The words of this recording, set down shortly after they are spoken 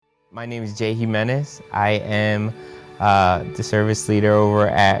My name is Jay Jimenez. I am the service leader over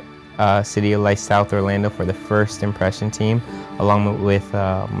at City of Light South Orlando for the First Impression team, along with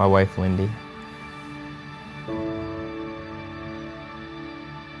my wife, Lindy.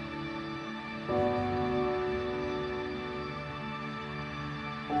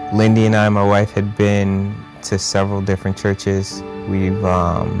 Lindy and I, my wife, had been to several different churches. We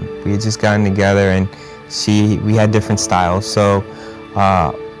had just gotten together, and we had different styles. So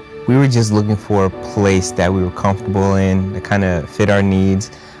we were just looking for a place that we were comfortable in, that kind of fit our needs.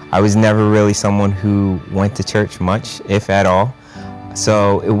 I was never really someone who went to church much, if at all.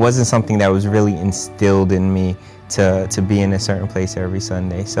 So it wasn't something that was really instilled in me to be in a certain place every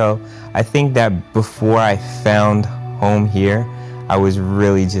Sunday. So I think that before I found home here, I was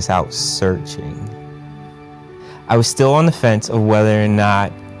really just out searching. I was still on the fence of whether or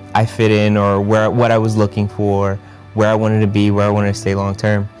not I fit in, or what I was looking for, where I wanted to be, where I wanted to stay long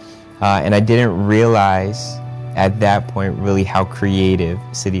term. And I didn't realize at that point really how creative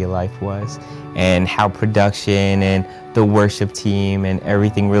City of Life was, and how production and the worship team and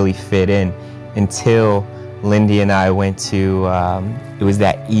everything really fit in, until Lindy and I went to, it was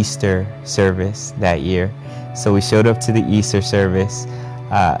that Easter service that year. So we showed up to the Easter service,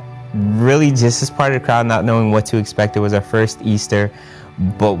 really just as part of the crowd, not knowing what to expect. It was our first Easter,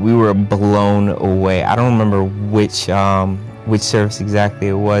 but we were blown away. I don't remember which service exactly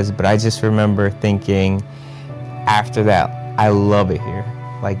it was, but I just remember thinking after that, I love it here.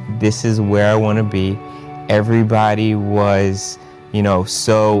 Like, this is where I want to be. Everybody was,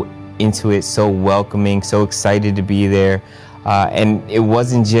 so into it, so welcoming, so excited to be there. And it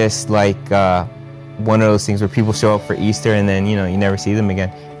wasn't just like one of those things where people show up for Easter and then, you never see them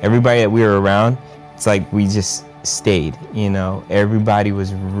again. Everybody that we were around, it's like we just stayed, Everybody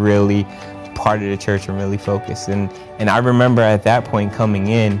was really part of the church and really focused. And I remember at that point coming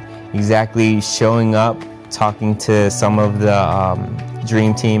in, exactly showing up, talking to some of the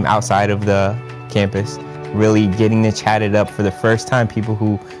dream team outside of the campus, really getting to chat it up for the first time. People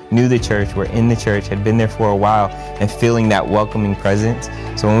who knew the church, were in the church, had been there for a while, and feeling that welcoming presence.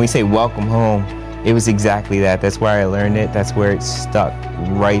 So when we say welcome home, it was exactly that. That's where I learned it. That's where it stuck,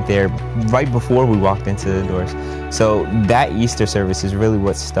 right there, right before we walked into the doors. So that Easter service is really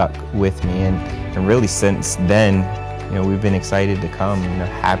what stuck with me. And really since then, we've been excited to come,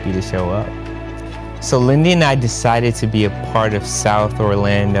 happy to show up. So Lindy and I decided to be a part of South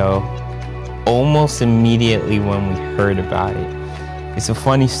Orlando almost immediately when we heard about it. It's a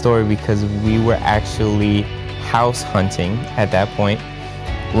funny story because we were actually house hunting at that point.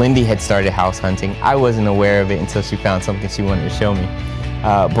 Lindy had started house hunting. I wasn't aware of it until she found something she wanted to show me.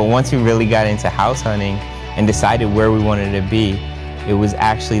 But once we really got into house hunting and decided where we wanted to be, it was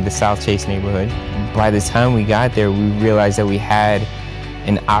actually the South Chase neighborhood. By the time we got there, we realized that we had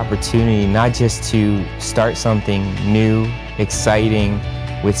an opportunity not just to start something new, exciting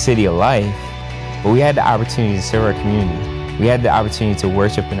with City of Life, but we had the opportunity to serve our community. We had the opportunity to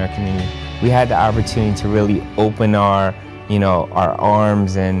worship in our community. We had the opportunity to really open our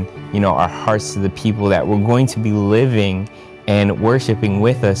arms and, our hearts to the people that were going to be living and worshiping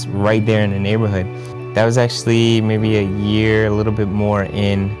with us right there in the neighborhood. That was actually maybe a year, a little bit more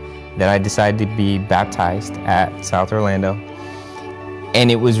in, that I decided to be baptized at South Orlando.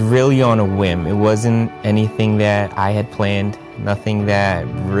 And it was really on a whim. It wasn't anything that I had planned, nothing that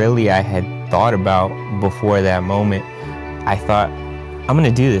really I had thought about before that moment. I thought, I'm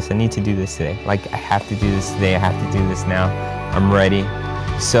gonna do this. I need to do this today. Like, I have to do this today. I have to do this now. I'm ready.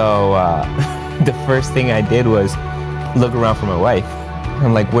 So the first thing I did was look around for my wife.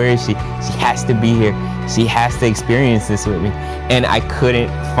 I'm like, where is she? She has to be here. She has to experience this with me. And I couldn't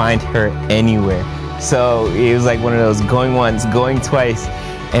find her anywhere. So it was like one of those going once, going twice.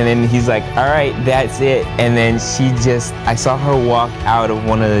 And then he's like, all right, that's it. And then I saw her walk out of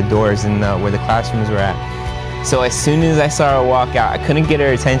one of the doors in where the classrooms were at. So as soon as I saw her walk out, I couldn't get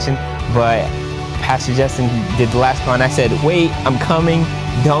her attention, but Pastor Justin did the last call, and I said, wait, I'm coming,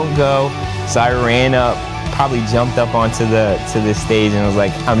 don't go. So I ran up, probably jumped up onto the stage and was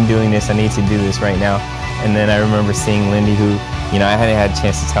like, I'm doing this, I need to do this right now. And then I remember seeing Lindy, who, I hadn't had a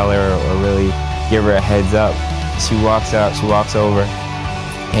chance to tell her or really give her a heads up. She walks out, she walks over,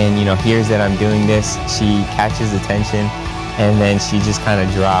 and, hears that I'm doing this. She catches attention, and then she just kind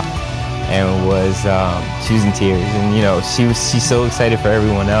of dropped. And she was in tears, and she's so excited for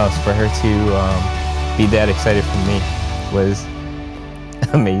everyone else. For her to be that excited for me was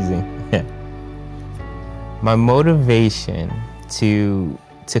amazing. My motivation to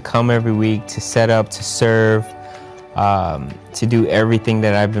come every week, to set up, to serve, to do everything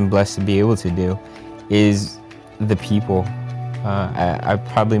that I've been blessed to be able to do, is the people. I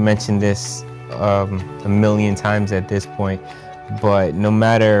probably mentioned this a million times at this point, but no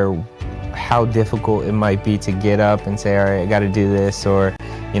matter how difficult it might be to get up and say, all right, I got to do this, or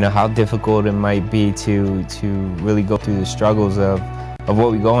how difficult it might be to really go through the struggles of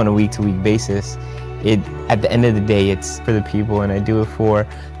what we go on a week-to-week basis, at the end of the day, it's for the people, and I do it for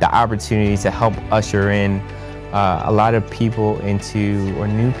the opportunity to help usher in a lot of people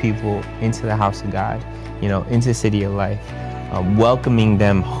new people into the house of God, into City of Life, welcoming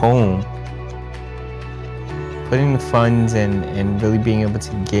them home, putting the funds and really being able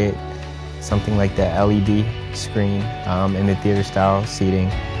to get something like the LED screen and the theater style seating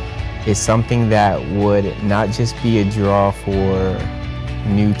is something that would not just be a draw for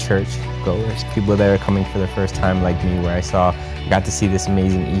new church goers, people that are coming for the first time like me, where I got to see this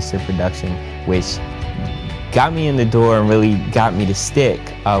amazing Easter production, which got me in the door and really got me to stick,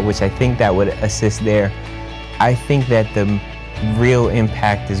 which I think that would assist there. I think that the real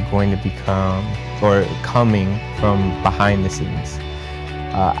impact is going to coming from behind the scenes.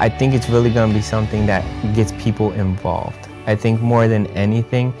 I think it's really going to be something that gets people involved. I think more than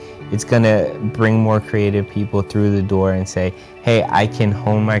anything, it's going to bring more creative people through the door and say, hey, I can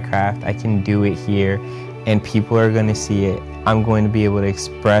hone my craft, I can do it here, and people are going to see it. I'm going to be able to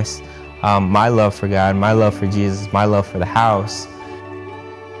express my love for God, my love for Jesus, my love for the house.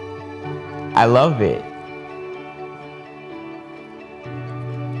 I love it.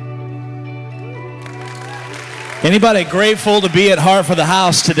 Anybody grateful to be at Heart for the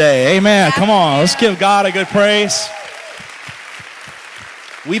House today? Amen. Come on, let's give God a good praise.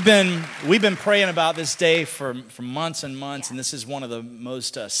 We've been praying about this day for months and months, and this is one of the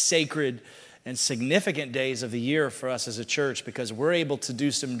most sacred and significant days of the year for us as a church, because we're able to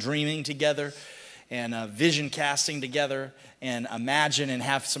do some dreaming together and vision casting together and imagine and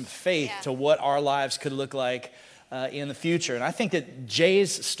have some faith to what our lives could look like in the future. And I think that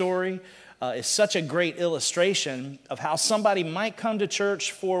Jay's story is such a great illustration of how somebody might come to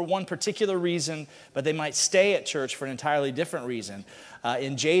church for one particular reason, but they might stay at church for an entirely different reason.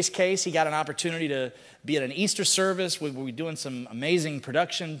 In Jay's case, he got an opportunity to be at an Easter service. We were doing some amazing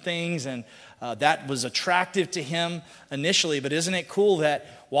production things, and that was attractive to him initially. But isn't it cool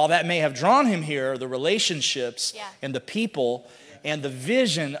that while that may have drawn him here, the relationships and the people and the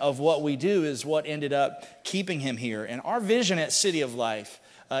vision of what we do is what ended up keeping him here. And our vision at City of Life,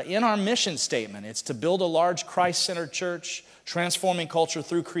 in our mission statement, it's to build a large Christ-centered church, transforming culture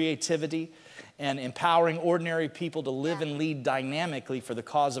through creativity, and empowering ordinary people to live and lead dynamically for the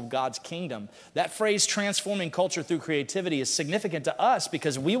cause of God's kingdom. That phrase, transforming culture through creativity, is significant to us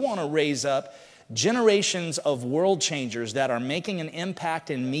because we want to raise up generations of world changers that are making an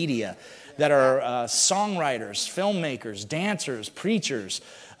impact in media, that are songwriters, filmmakers, dancers, preachers,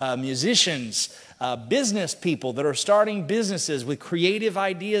 musicians, business people that are starting businesses with creative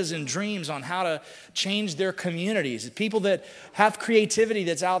ideas and dreams on how to change their communities, people that have creativity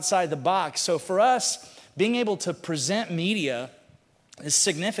that's outside the box. So for us, being able to present media is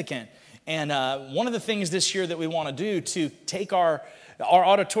significant. And one of the things this year that we want to do to take our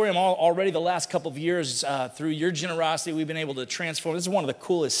auditorium already the last couple of years, through your generosity, we've been able to transform. This is one of the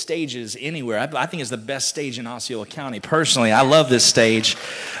coolest stages anywhere. I think it's the best stage in Osceola County. Personally, I love this stage.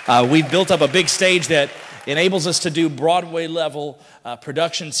 We've built up a big stage that enables us to do Broadway-level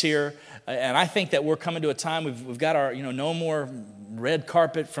productions here. And I think that we're coming to a time, we've got our, no more red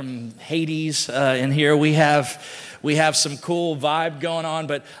carpet from Hades in here. We have some cool vibe going on,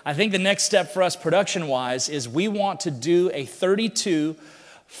 but I think the next step for us production-wise is we want to do a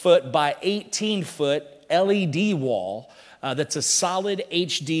 32-foot by 18-foot LED wall that's a solid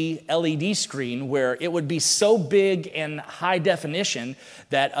HD LED screen where it would be so big and high definition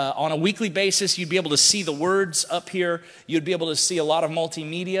that on a weekly basis, you'd be able to see the words up here. You'd be able to see a lot of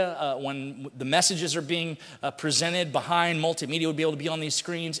multimedia when the messages are being presented behind. Multimedia would be able to be on these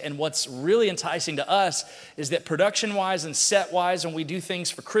screens. And what's really enticing to us is that production-wise and set-wise, when we do things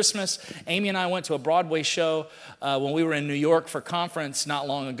for Christmas, Amy and I went to a Broadway show when we were in New York for conference not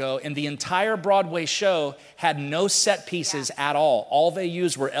long ago, and the entire Broadway show had no set pieces at all. All they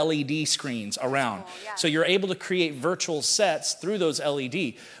used were LED screens around. So you're able to create virtual sets through those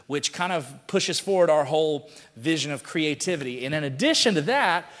LED, which kind of pushes forward our whole vision of creativity. And in addition to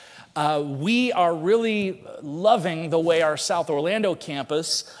that, we are really loving the way our South Orlando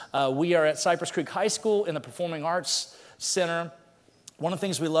campus, we are at Cypress Creek High School in the Performing Arts Center. One of the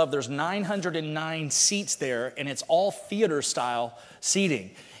things we love, there's 909 seats there, and it's all theater-style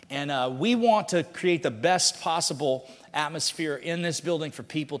seating. And we want to create the best possible atmosphere in this building for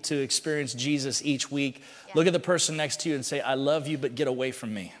people to experience Jesus each week. Look at the person next to you and say, I love you, but get away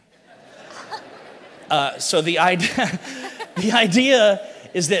from me. So the idea... the idea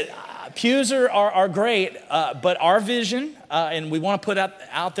is that pews are great, but our vision, and we want to put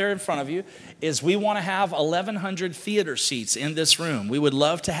out there in front of you, is we want to have 1,100 theater seats in this room. We would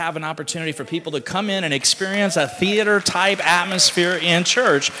love to have an opportunity for people to come in and experience a theater-type atmosphere in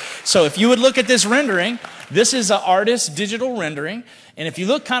church. So if you would look at this rendering, this is an artist's digital rendering. And if you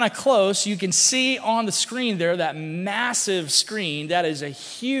look kind of close, you can see on the screen there, that massive screen. That is a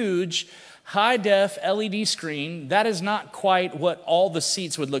huge high-def LED screen. That is not quite what all the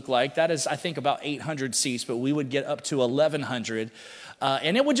seats would look like. That is, I think, about 800 seats, but we would get up to 1,100.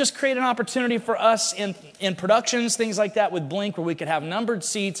 And it would just create an opportunity for us in productions, things like that with Blink, where we could have numbered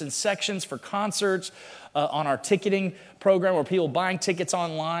seats and sections for concerts, on our ticketing program where people buying tickets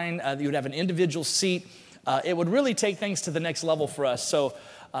online. You would have an individual seat. It would really take things to the next level for us. So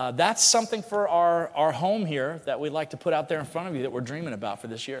that's something for our home here that we'd like to put out there in front of you that we're dreaming about for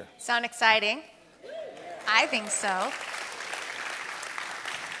this year. Sound exciting? I think so.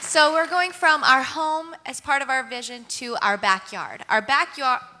 So we're going from our home as part of our vision to our backyard. Our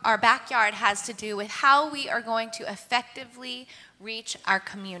backyard has to do with how we are going to effectively reach our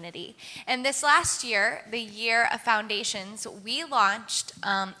community. And this last year, the year of foundations, we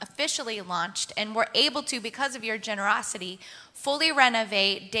officially launched, and were able to, because of your generosity, fully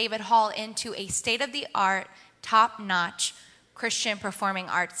renovate David Hall into a state-of-the-art, top-notch Christian Performing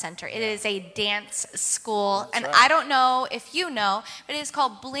Arts Center. It is a dance school, and right. I don't know if you know, but it is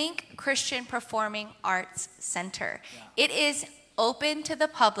called Blink Christian Performing Arts Center. Yeah. It is open to the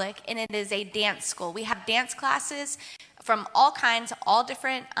public, and it is a dance school. We have dance classes from all kinds, all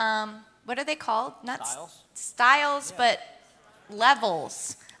different, what are they called? Not styles, yeah. But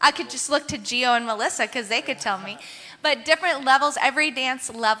levels. I could just look to Gio and Melissa because they could tell me. But different levels, every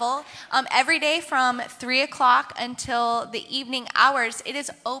dance level, every day from 3 o'clock until the evening hours, it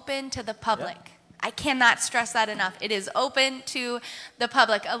is open to the public. Yep. I cannot stress that enough. It is open to the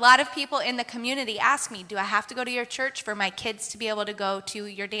public. A lot of people in the community ask me, do I have to go to your church for my kids to be able to go to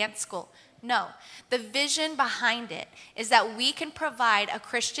your dance school? No. The vision behind it is that we can provide a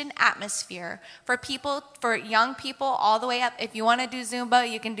Christian atmosphere for people, for young people all the way up. If you want to do Zumba,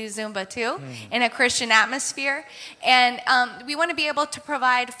 you can do Zumba too, in a Christian atmosphere. And we want to be able to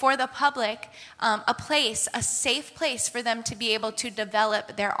provide for the public a safe place for them to be able to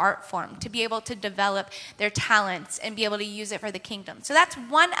develop their art form, to be able to develop their talents and be able to use it for the kingdom. So that's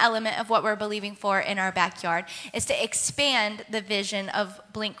one element of what we're believing for in our backyard, is to expand the vision of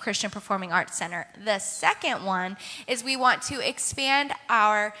Blink Christian Performing Arts Center. The second one is we want to expand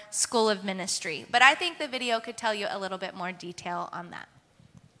our School of Ministry. But I think the video could tell you a little bit more detail on that.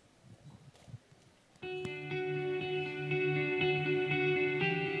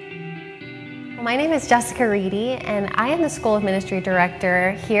 My name is Jessica Reedy, and I am the School of Ministry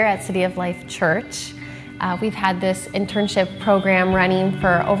Director here at City of Life Church. We've had this internship program running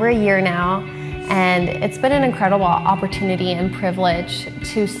for over a year now, and it's been an incredible opportunity and privilege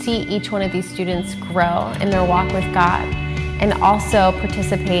to see each one of these students grow in their walk with God and also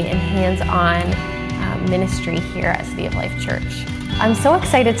participate in hands-on ministry here at City of Life Church. I'm so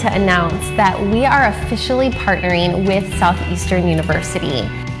excited to announce that we are officially partnering with Southeastern University.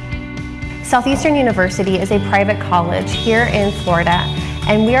 Southeastern University is a private college here in Florida,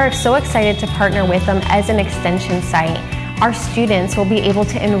 and we are so excited to partner with them as an extension site. Our students will be able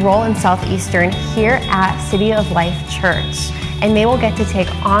to enroll in Southeastern here at City of Life Church, and they will get to take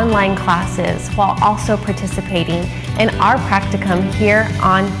online classes while also participating in our practicum here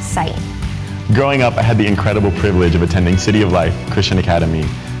on site. Growing up, I had the incredible privilege of attending City of Life Christian Academy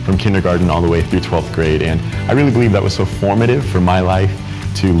from kindergarten all the way through 12th grade, and I really believe that was so formative for my life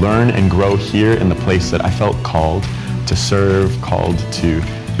to learn and grow here in the place that I felt called to serve, called to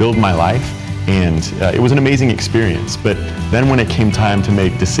build my life. And it was an amazing experience. But then when it came time to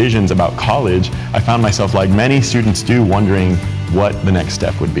make decisions about college, I found myself, like many students do, wondering what the next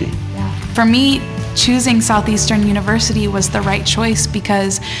step would be. For me, choosing Southeastern University was the right choice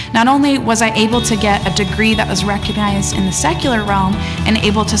because not only was I able to get a degree that was recognized in the secular realm and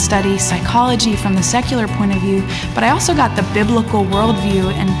able to study psychology from the secular point of view, but I also got the biblical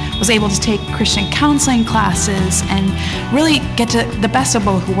worldview and was able to take Christian counseling classes and really get to the best of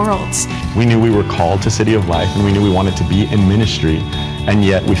both worlds. We knew we were called to City of Life, and we knew we wanted to be in ministry, and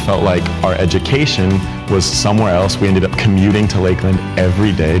yet we felt like our education was somewhere else. We ended up commuting to Lakeland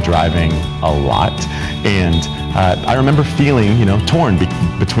every day, driving a lot. And I remember feeling, torn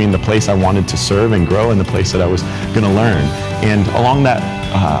between the place I wanted to serve and grow and the place that I was going to learn. And along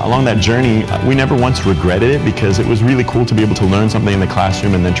that journey, we never once regretted it, because it was really cool to be able to learn something in the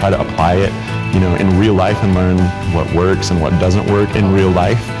classroom and then try to apply it, in real life and learn what works and what doesn't work in real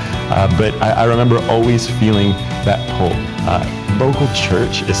life. But I remember always feeling that pull. Local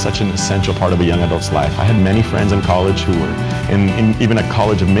church is such an essential part of a young adult's life. I had many friends in college who were in even a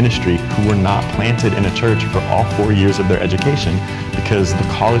college of ministry who were not planted in a church for all 4 years of their education because the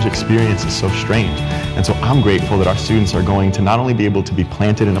college experience is so strange. And so I'm grateful that our students are going to not only be able to be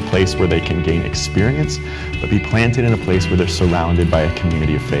planted in a place where they can gain experience, but be planted in a place where they're surrounded by a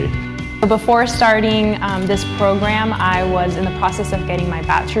community of faith. Before starting this program, I was in the process of getting my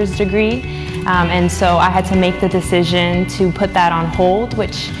bachelor's degree, and so I had to make the decision to put that on hold,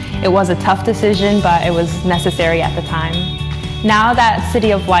 which it was a tough decision, but it was necessary at the time. Now that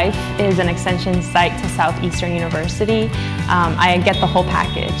City of Life is an extension site to Southeastern University, I get the whole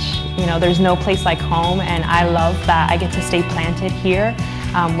package. You know, there's no place like home, and I love that I get to stay planted here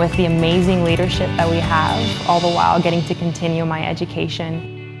with the amazing leadership that we have, all the while getting to continue my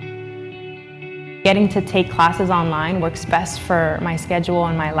education. Getting to take classes online works best for my schedule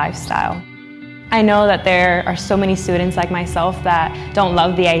and my lifestyle. I know that there are so many students like myself that don't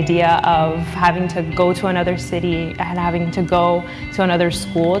love the idea of having to go to another city and having to go to another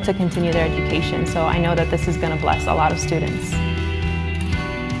school to continue their education. So I know that this is going to bless a lot of students.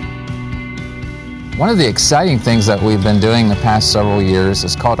 One of the exciting things that we've been doing the past several years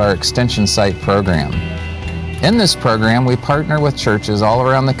is called our Extension Site program. In this program, we partner with churches all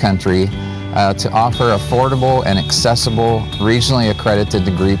around the country to offer affordable and accessible, regionally accredited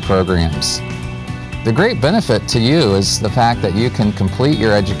degree programs. The great benefit to you is the fact that you can complete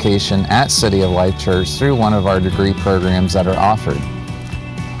your education at City of Life Church through one of our degree programs that are offered.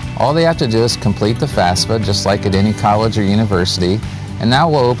 All they have to do is complete the FAFSA, just like at any college or university, and now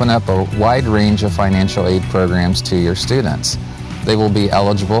we'll open up a wide range of financial aid programs to your students. They will be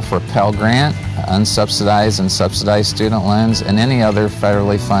eligible for Pell Grant, unsubsidized and subsidized student loans, and any other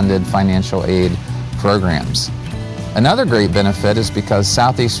federally funded financial aid programs. Another great benefit is because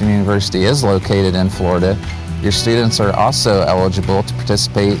Southeastern University is located in Florida, your students are also eligible to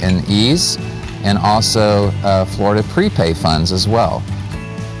participate in EASE and also Florida prepay funds as well.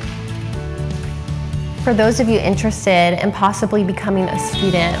 For those of you interested in possibly becoming a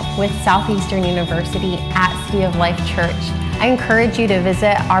student with Southeastern University at City of Life Church, I encourage you to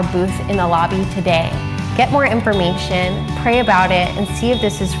visit our booth in the lobby today. Get more information, pray about it, and see if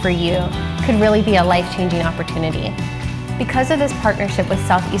this is for you. It could really be a life-changing opportunity. Because of this partnership with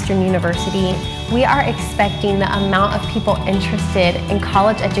Southeastern University, we are expecting the amount of people interested in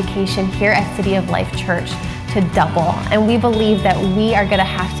college education here at City of Life Church to double. And we believe that we are going to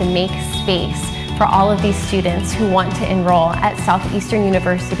have to make space for all of these students who want to enroll at Southeastern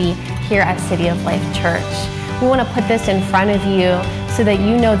University here at City of Life Church. We want to put this in front of you so that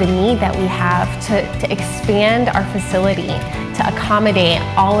you know the need that we have to expand our facility to accommodate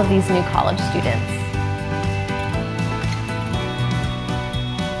all of these new college students.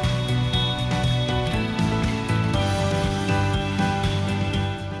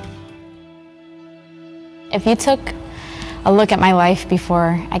 If you took a look at my life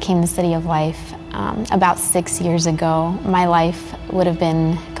before I came to City of Life, about 6 years ago, my life would have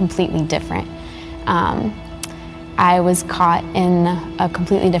been completely different. I was caught in a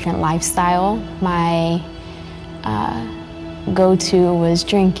completely different lifestyle. My go-to was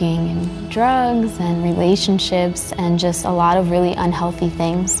drinking and drugs and relationships and just a lot of really unhealthy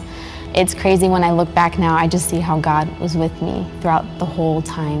things. It's crazy when I look back now, I just see how God was with me throughout the whole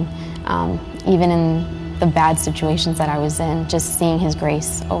time, even in the bad situations that I was in, just seeing His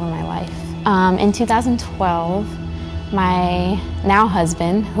grace over my life. In 2012, my now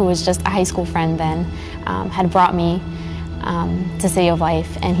husband, who was just a high school friend then, had brought me to City of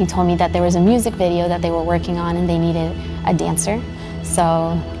Life, and he told me that there was a music video that they were working on and they needed a dancer.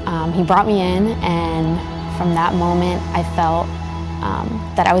 So he brought me in, and from that moment I felt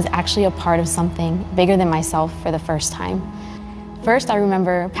that I was actually a part of something bigger than myself for the first time. First, I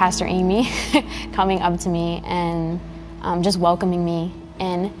remember Pastor Amy coming up to me and just welcoming me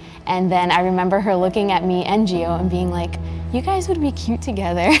in. And then I remember her looking at me and Gio and being like, "You guys would be cute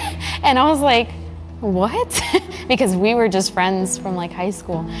together." And I was like, what? Because we were just friends from like high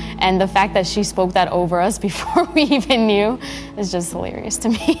school. And the fact that she spoke that over us before we even knew is just hilarious to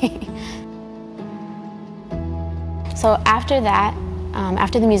me. So after that,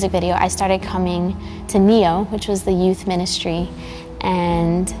 after the music video, I started coming to NEO, which was the youth ministry.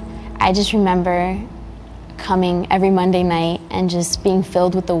 And I just remember coming every Monday night and just being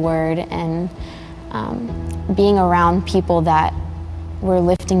filled with the Word and being around people that were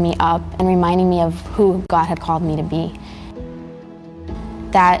lifting me up and reminding me of who God had called me to be.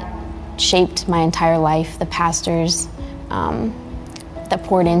 That shaped my entire life. The pastors that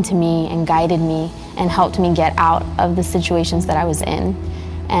poured into me and guided me and helped me get out of the situations that I was in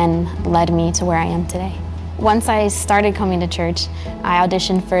and led me to where I am today. Once I started coming to church, I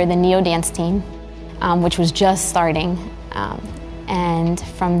auditioned for the Neo Dance team, which was just starting. And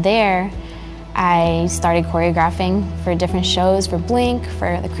from there, I started choreographing for different shows, for Blink,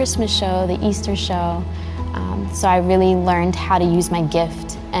 for the Christmas show, the Easter show. So I really learned how to use my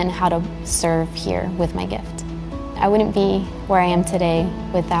gift and how to serve here with my gift. I wouldn't be where I am today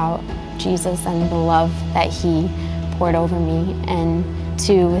without Jesus and the love that He poured over me, and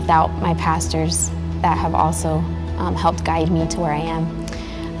two, without my pastors that have also helped guide me to where I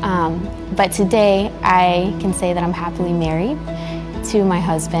am. But today, I can say that I'm happily married to my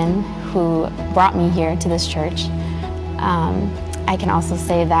husband, who brought me here to this church. I can also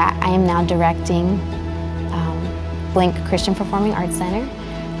say that I am now directing Blink Christian Performing Arts Center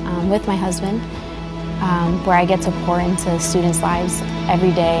with my husband, where I get to pour into students' lives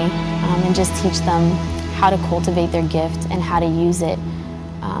every day and just teach them how to cultivate their gift and how to use it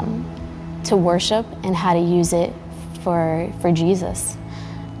to worship and how to use it for Jesus.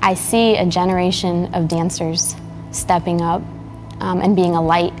 I see a generation of dancers stepping up and being a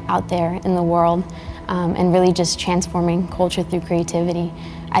light out there in the world and really just transforming culture through creativity.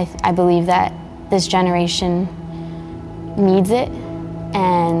 I believe that this generation needs it,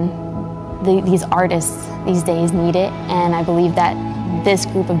 and these artists these days need it, and I believe that this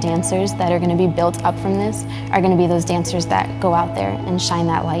group of dancers that are going to be built up from this are going to be those dancers that go out there and shine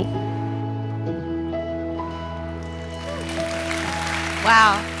that light.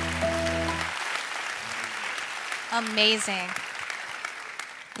 Wow. Amazing.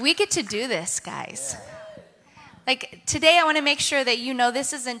 We get to do this, guys. Like, today I want to make sure that you know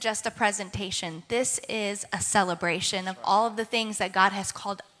this isn't just a presentation. This is a celebration of all of the things that God has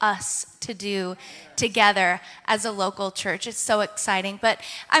called us to do together as a local church. It's so exciting. But,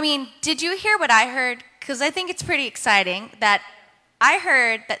 I mean, did you hear what I heard? Because I think it's pretty exciting that I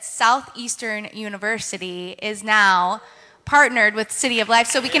heard that Southeastern University is now partnered with City of Life.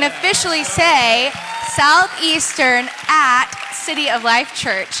 So we can officially say Southeastern at City of Life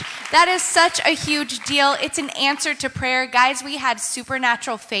Church. That is such a huge deal. It's an answer to prayer. Guys, we had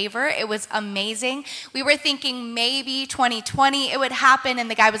supernatural favor. It was amazing. We were thinking maybe 2020 it would happen, and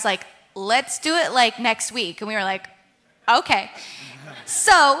the guy was like, let's do it like next week. And we were like, okay.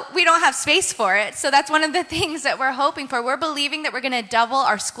 So we don't have space for it. So that's one of the things that we're hoping for. We're believing that we're going to double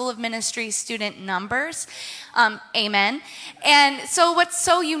our School of Ministry student numbers. Amen. And so what's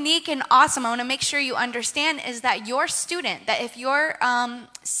so unique and awesome, I want to make sure you understand, is that your student, that if your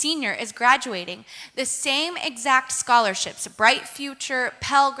senior is graduating, the same exact scholarships, Bright Future,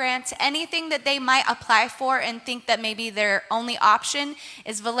 Pell Grants, anything that they might apply for and think that maybe their only option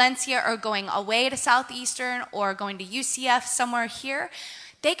is Valencia or going away to Southeastern or going to UCF somewhere here,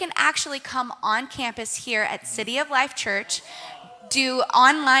 they can actually come on campus here at City of Life Church, do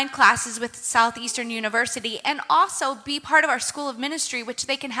online classes with Southeastern University, and also be part of our School of Ministry, which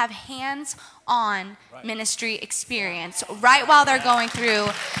they can have hands-on ministry experience right while they're going through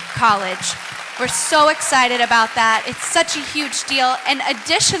college. We're so excited about that. It's such a huge deal. And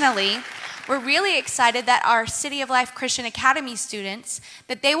additionally, we're really excited that our City of Life Christian Academy students,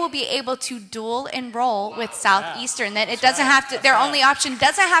 that they will be able to dual enroll with Southeastern, that it doesn't have to, their only option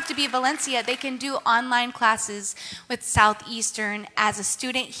doesn't have to be Valencia. They can do online classes with Southeastern as a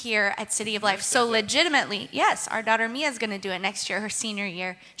student here at City of Life. So legitimately, yes, our daughter Mia is going to do it next year, her senior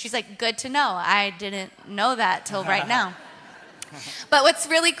year. She's like, good to know. I didn't know that till right now. But what's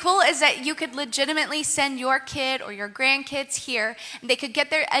really cool is that you could legitimately send your kid or your grandkids here, and they could get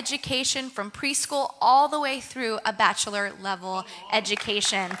their education from preschool all the way through a bachelor level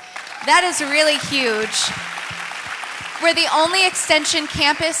education. That is really huge. We're the only extension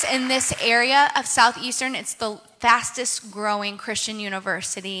campus in this area of Southeastern. It's the fastest growing Christian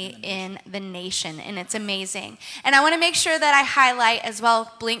university in the nation, and it's amazing. And I want to make sure that I highlight as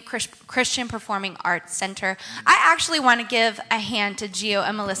well Blink Christian Performing Arts Center. I actually want to give a hand to Gio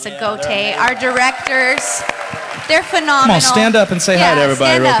and Melissa Gote, our directors. They're phenomenal. Come on, stand up and say hi to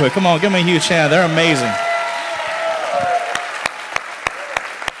everybody real quick. Come on, give them a huge hand. They're amazing.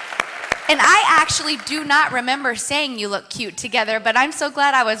 And I actually do not remember saying you look cute together, but I'm so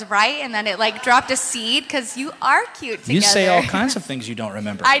glad I was right and that it like dropped a seed, because you are cute together. You say all kinds of things you don't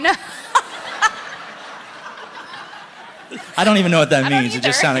remember. I know. I don't even know what that means. It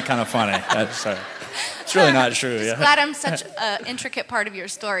just sounded kind of funny. Sorry. It's really not true. I'm glad I'm such an intricate part of your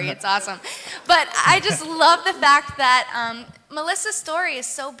story. It's awesome. But I just love the fact that Melissa's story is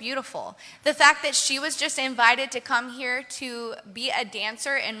so beautiful. The fact that she was just invited to come here to be a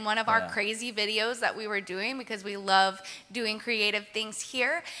dancer in one of our crazy videos that we were doing, because we love doing creative things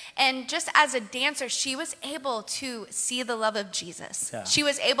here. And just as a dancer, she was able to see the love of Jesus. Yeah. She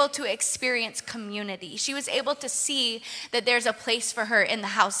was able to experience community. She was able to see that there's a place for her in the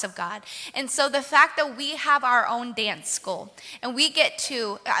house of God. And so the fact that we have our own dance school, and we get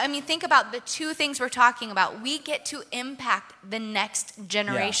to, think about the two things we're talking about. We get to impact the next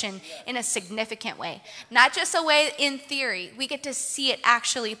generation in a significant way. Not just a way in theory. We get to see it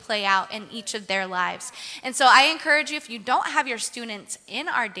actually play out in each of their lives. And so I encourage you, if you don't have your students in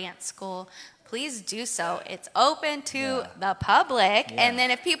our dance school, please do so. It's open to the public. Yeah. And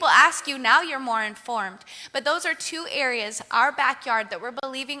then if people ask you, now you're more informed. But those are two areas, our backyard, that we're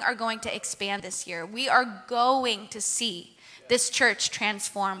believing are going to expand this year. We are going to see this church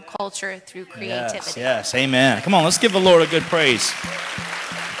transform culture through creativity. Yes, amen. Come on, let's give the Lord a good praise.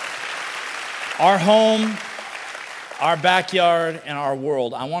 Our home, our backyard, and our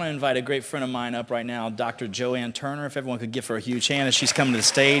world. I want to invite a great friend of mine up right now, Dr. Joanne Turner. If everyone could give her a huge hand as she's coming to the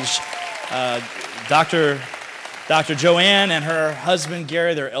stage. Dr. Joanne and her husband,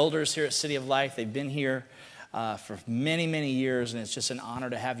 Gary, they're elders here at City of Life. They've been here for many, many years, and it's just an honor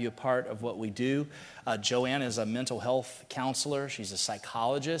to have you a part of what we do. Joanne is a mental health counselor. She's a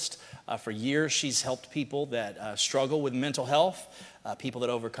psychologist. For years, she's helped people that struggle with mental health, people that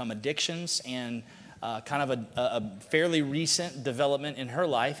overcome addictions, and kind of a fairly recent development in her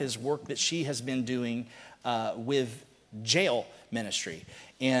life is work that she has been doing with jail ministry.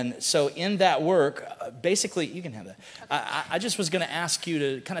 And so in that work, basically, you can have that. Okay. I just was going to ask you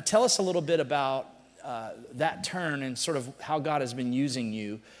to kind of tell us a little bit about that turn and sort of how God has been using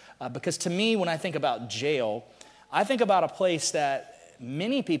you. Because to me, when I think about jail, I think about a place that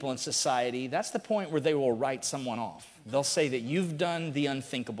many people in society, that's the point where they will write someone off. They'll say that you've done the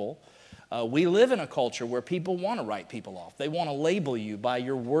unthinkable. We live in a culture where people want to write people off. They want to label you by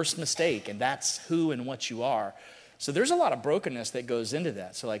your worst mistake, and that's who and what you are. So there's a lot of brokenness that goes into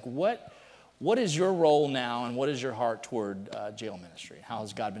that. So like, what is your role now, and what is your heart toward jail ministry? How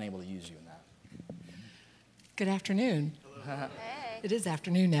has God been able to use you in that? Good afternoon. Hey. It is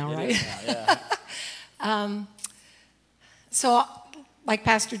afternoon now, right? It is now, yeah. So, like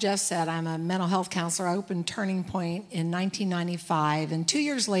Pastor Jeff said, I'm a mental health counselor. I opened Turning Point in 1995, and 2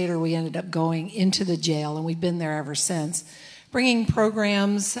 years later, we ended up going into the jail, and we've been there ever since, bringing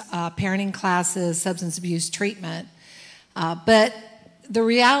programs, parenting classes, substance abuse treatment. But the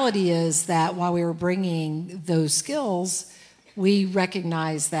reality is that while we were bringing those skills, we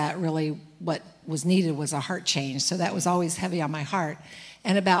recognized that really what was needed was a heart change. So that was always heavy on my heart.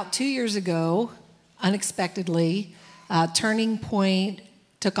 And about 2 years ago, unexpectedly, Turning Point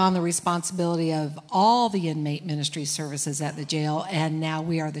took on the responsibility of all the inmate ministry services at the jail, and now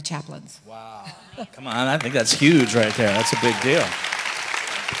we are the chaplains. Wow. Come on, I think that's huge right there. That's a big deal.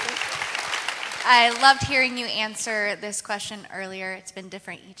 I loved hearing you answer this question earlier. It's been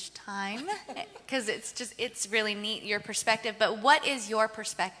different each time because it's really neat, your perspective. But what is your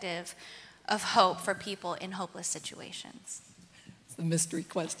perspective of hope for people in hopeless situations? It's a mystery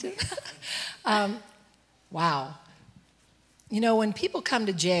question. Wow. You know, when people come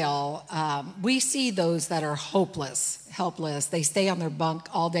to jail, we see those that are hopeless, helpless. They stay on their bunk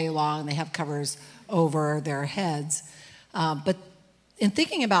all day long. They have covers over their heads. But in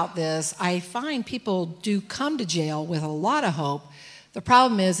thinking about this, I find people do come to jail with a lot of hope. The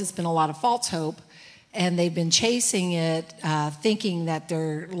problem is it's been a lot of false hope, and they've been chasing it, thinking that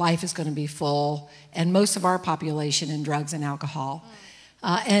their life is going to be full, and most of our population in drugs and alcohol.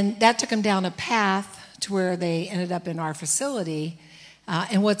 And that took them down a path to where they ended up in our facility.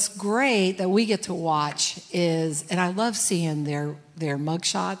 And what's great that we get to watch is, and I love seeing their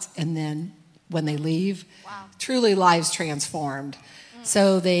mugshots, and then when they leave, wow, truly lives transformed.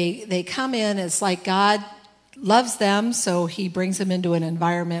 So they come in, it's like God loves them, so he brings them into an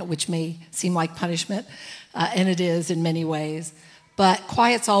environment which may seem like punishment, and it is in many ways, but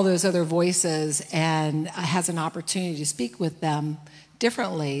quiets all those other voices and has an opportunity to speak with them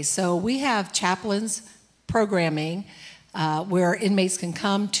differently. So we have chaplains programming where inmates can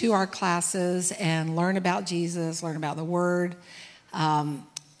come to our classes and learn about Jesus, learn about the Word.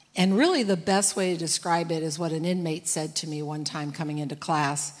 And really the best way to describe it is what an inmate said to me one time coming into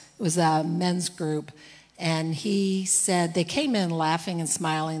class. It was a men's group, and he said they came in laughing and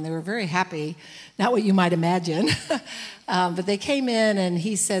smiling. They were very happy, not what you might imagine. But they came in, and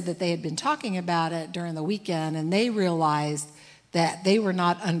he said that they had been talking about it during the weekend, and they realized that they were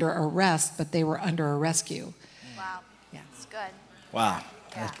not under arrest, but they were under a rescue. Wow. Yeah. That's good. Wow.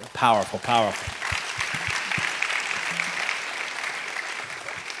 Yeah. That's powerful, powerful.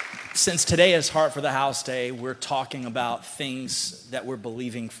 Since today is Heart for the House Day, we're talking about things that we're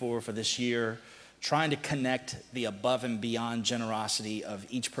believing for this year, trying to connect the above and beyond generosity of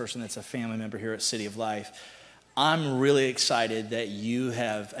each person that's a family member here at City of Life. I'm really excited that you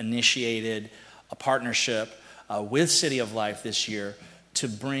have initiated a partnership with City of Life this year to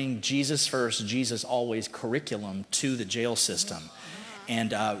bring Jesus First, Jesus Always curriculum to the jail system.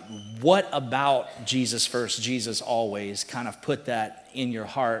 And what about Jesus First, Jesus Always kind of put that in your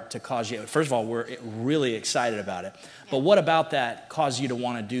heart to cause you, first of all, we're really excited about it, but what about that caused you to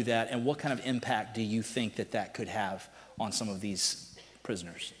want to do that, and what kind of impact do you think that could have on some of these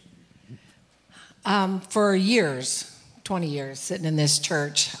prisoners? For years, 20 years, sitting in this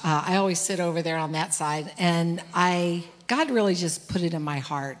church, I always sit over there on that side, and God really just put it in my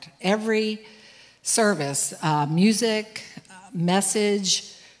heart. Every service, music,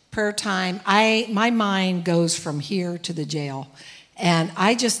 message, prayer time, my mind goes from here to the jail. And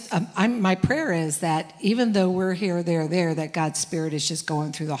my prayer is that even though we're here, there, that God's Spirit is just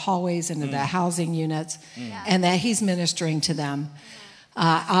going through the hallways into the housing units, and that He's ministering to them.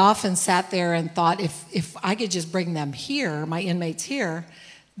 I often sat there and thought, if I could just bring them here, my inmates here,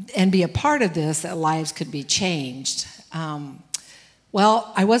 and be a part of this, that lives could be changed.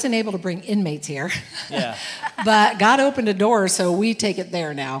 Well, I wasn't able to bring inmates here, but God opened a door, so we take it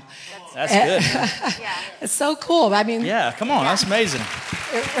there now. That's good. Yeah. It's so cool. I mean, yeah, come on, that's amazing.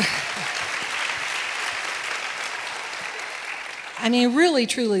 I mean, really,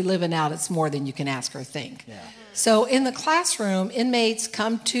 truly living out, it's more than you can ask or think. Yeah. So in the classroom, inmates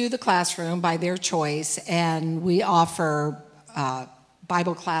come to the classroom by their choice, and we offer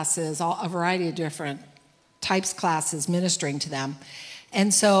Bible classes, a variety of different types classes, ministering to them.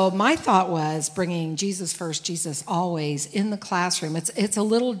 And so my thought was bringing Jesus First, Jesus Always in the classroom. It's a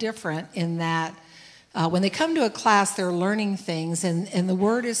little different in that when they come to a class, they're learning things, and the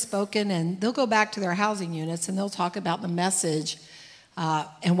word is spoken, and they'll go back to their housing units, and they'll talk about the message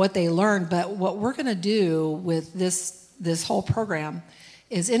and what they learned. But what we're going to do with this whole program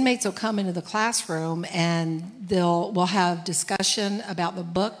is inmates will come into the classroom, and we'll have discussion about the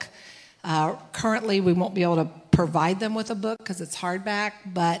book. Currently, we won't be able to provide them with a book because it's hardback,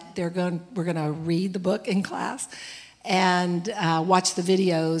 but we're going to read the book in class and watch the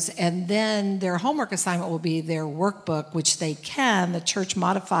videos, and then their homework assignment will be their workbook, which the church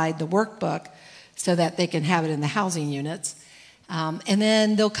modified the workbook so that they can have it in the housing units. And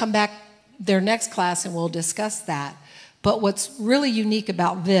then they'll come back their next class and we'll discuss that. But what's really unique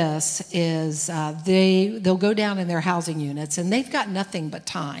about this is they'll go down in their housing units, and they've got nothing but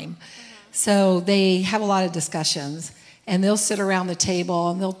time. So they have a lot of discussions, and they'll sit around the table,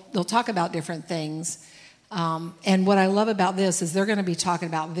 and they'll talk about different things. And what I love about this is they're going to be talking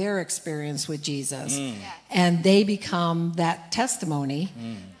about their experience with Jesus, and they become that testimony.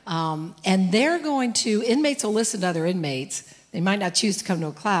 And inmates will listen to other inmates. They might not choose to come to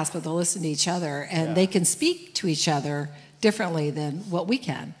a class, but they'll listen to each other, and they can speak to each other differently than what we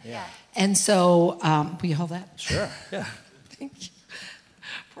can. Yeah. And so, will you hold that? Sure, yeah. Thank you.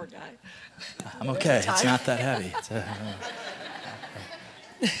 Poor guy. I'm okay. It's not that heavy.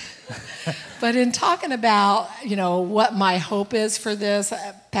 But in talking about, what my hope is for this,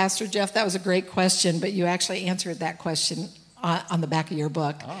 Pastor Jeff, that was a great question, but you actually answered that question on the back of your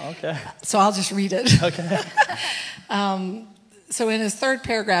book. Oh, okay. So I'll just read it. Okay. So in his third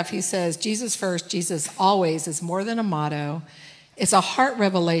paragraph, he says, Jesus First, Jesus Always is more than a motto. It's a heart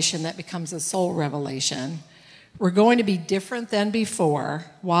revelation that becomes a soul revelation. We're going to be different than before.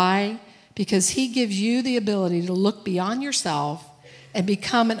 Why? Because he gives you the ability to look beyond yourself and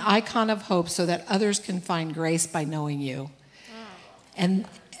become an icon of hope so that others can find grace by knowing you. And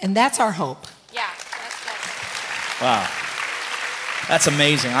that's our hope. Yeah, that's good. Wow. That's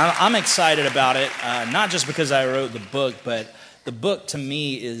amazing. I'm excited about it, not just because I wrote the book, but the book to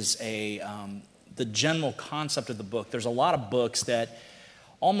me is the general concept of the book. There's a lot of books that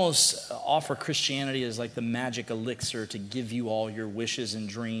almost offer Christianity as like the magic elixir to give you all your wishes and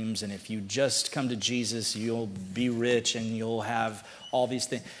dreams, and if you just come to Jesus, you'll be rich and you'll have all these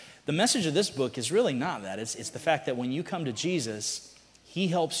things. The message of this book is really not that. It's the fact that when you come to Jesus, he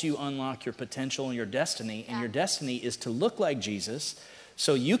helps you unlock your potential and your destiny, and your destiny is to look like Jesus.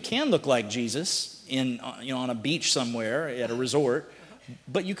 So you can look like Jesus on a beach somewhere at a resort,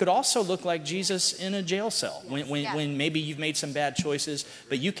 but you could also look like Jesus in a jail cell when maybe you've made some bad choices,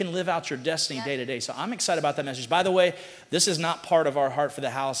 but you can live out your destiny day to day. So I'm excited about that message. By the way, this is not part of our Heart for the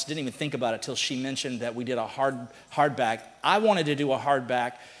House. Didn't even think about it till she mentioned that we did a hardback. I wanted to do a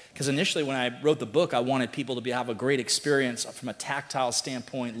hardback because initially when I wrote the book, I wanted people to have a great experience from a tactile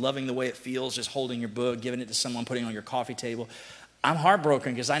standpoint, loving the way it feels, just holding your book, giving it to someone, putting it on your coffee table. I'm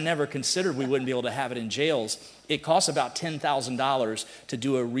heartbroken because I never considered we wouldn't be able to have it in jails. It costs about $10,000 to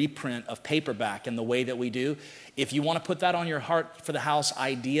do a reprint of paperback in the way that we do. If you want to put that on your Heart for the House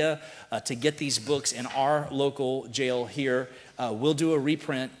idea to get these books in our local jail here, we'll do a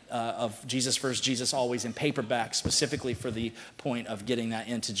reprint of Jesus First, Jesus Always in paperback, specifically for the point of getting that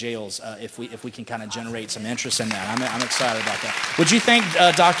into jails, if we can kind of generate some interest in that. I'm excited about that. Would you thank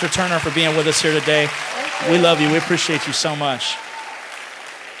Dr. Turner for being with us here today? We love you. We appreciate you so much.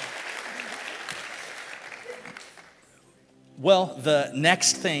 Well, the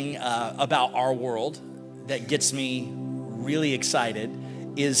next thing about our world that gets me really excited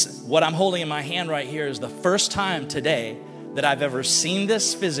is what I'm holding in my hand right here is the first time today that I've ever seen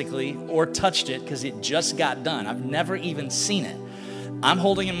this physically or touched it, because it just got done. I've never even seen it. I'm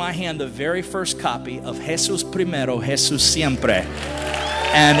holding in my hand the very first copy of Jesus Primero, Jesus Siempre.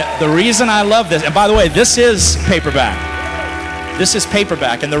 And the reason I love this, and by the way, this is paperback. This is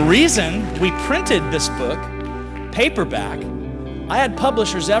paperback. And the reason we printed this book paperback, I had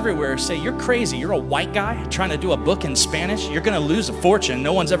publishers everywhere say, you're crazy. You're a white guy trying to do a book in Spanish. You're going to lose a fortune.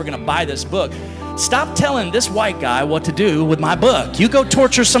 No one's ever going to buy this book. Stop telling this white guy what to do with my book. You go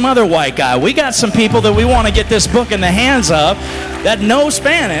torture some other white guy. We got some people that we want to get this book in the hands of that know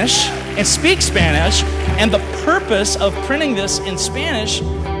Spanish and speak Spanish. And the purpose of printing this in Spanish,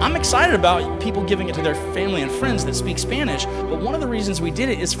 I'm excited about people giving it to their family and friends that speak Spanish. But one of the reasons we did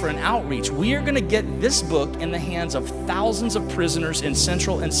it is for an outreach. We are going to get this book in the hands of thousands of prisoners in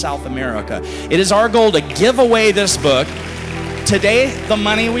Central and South America. It is our goal to give away this book. Today, the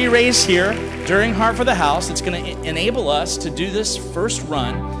money we raise here during Heart for the House, it's going to enable us to do this first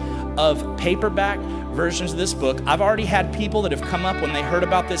run of paperback versions of this book. I've already had people that have come up when they heard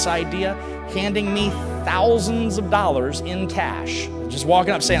about this idea, handing me thousands of dollars in cash. Just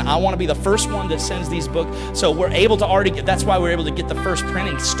walking up saying, I want to be the first one that sends these books. So we're able to already get, that's why we're able to get the first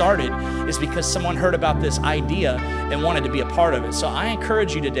printing started, is because someone heard about this idea and wanted to be a part of it. So I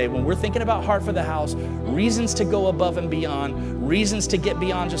encourage you today, when we're thinking about Heart for the House, reasons to go above and beyond, reasons to get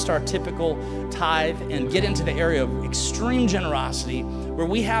beyond just our typical tithe and get into the area of extreme generosity, where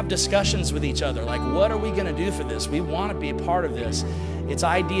we have discussions with each other, like, what are we going to do for this? We want to be a part of this. It's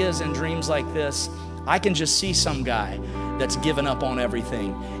ideas and dreams like this. I can just see some guy that's given up on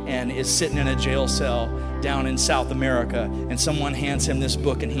everything and is sitting in a jail cell down in South America, and someone hands him this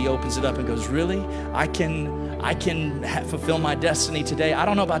book and he opens it up and goes, really? I can fulfill my destiny today. I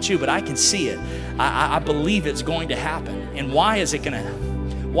don't know about you, but I can see it. I believe it's going to happen. And why is it going to happen?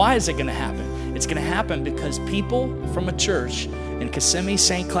 It's going to happen because people from a church in Kissimmee,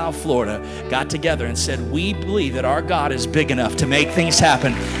 St. Cloud, Florida, got together and said, we believe that our God is big enough to make things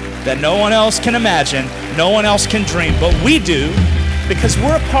happen that no one else can imagine, no one else can dream, but we do, because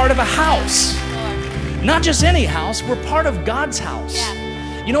we're a part of a house. Not just any house, we're part of God's house. Yeah.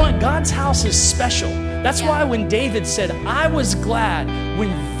 You know what? God's house is special. That's why when David said, I was glad when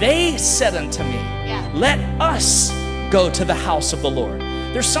they said unto me, let us go to the house of the Lord.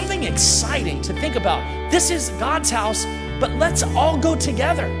 There's something exciting to think about. This is God's house, but let's all go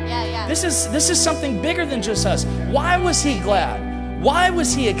together. This is something bigger than just us. Why was he glad? Why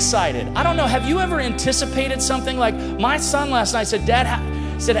was he excited? I don't know. Have you ever anticipated something? Like my son last night said, Dad,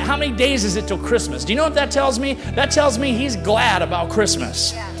 how many days is it till Christmas? Do you know what that tells me? That tells me he's glad about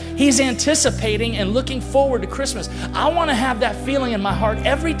Christmas. He's anticipating and looking forward to Christmas. I want to have that feeling in my heart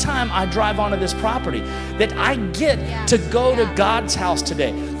every time I drive onto this property, that I get to go to God's house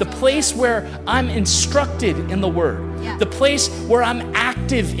today, the place where I'm instructed in the Word, the place where I'm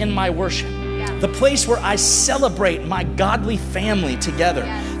active in my worship, the place where I celebrate my godly family together.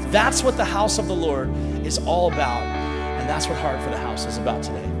 That's what the house of the Lord is all about, and that's what Heart for the House is about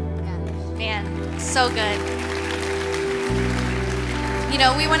today. Man, so good. You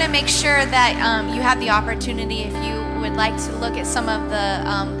know, we want to make sure that you have the opportunity, if you would like to look at some of the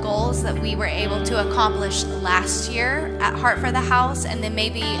goals that we were able to accomplish last year at Heart for the House, and then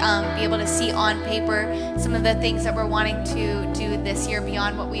maybe be able to see on paper some of the things that we're wanting to do this year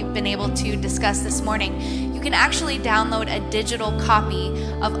beyond what we've been able to discuss this morning. You can actually download a digital copy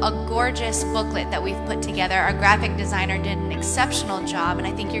of a gorgeous booklet that we've put together. Our graphic designer did an exceptional job, and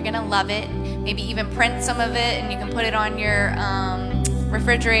I think you're going to love it. Maybe even print some of it, and you can put it on your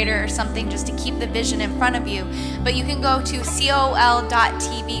refrigerator or something, just to keep the vision in front of you. But you can go to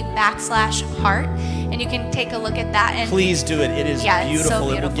col.tv/heart, and you can take a look at that. And please do it. It is beautiful. So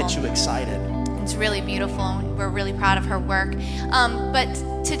beautiful. It will get you excited. It's really beautiful, and we're really proud of her work. But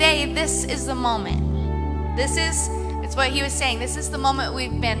today, this is the moment. It's what he was saying. This is the moment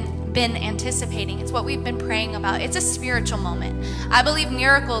we've been anticipating. It's what we've been praying about. It's a spiritual moment. I believe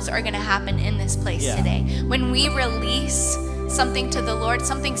miracles are going to happen in this place today. When we release something to the Lord,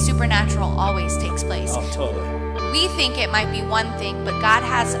 something supernatural always takes place. Oh, totally. We think it might be one thing, but God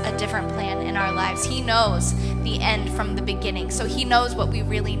has a different plan in our lives. He knows the end from the beginning, so He knows what we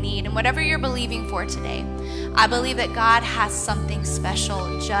really need. And whatever you're believing for today, I believe that God has something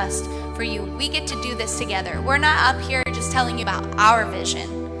special just for you. We get to do this together. We're not up here just telling you about our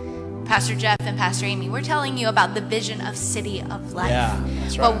vision, Pastor Jeff and Pastor Amy. We're telling you about the vision of City of Life. Yeah,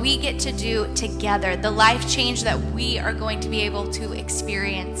 that's right. What we get to do together, the life change that we are going to be able to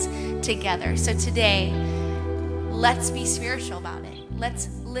experience together. So today, let's be spiritual about it. Let's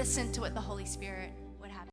listen to what the Holy Spirit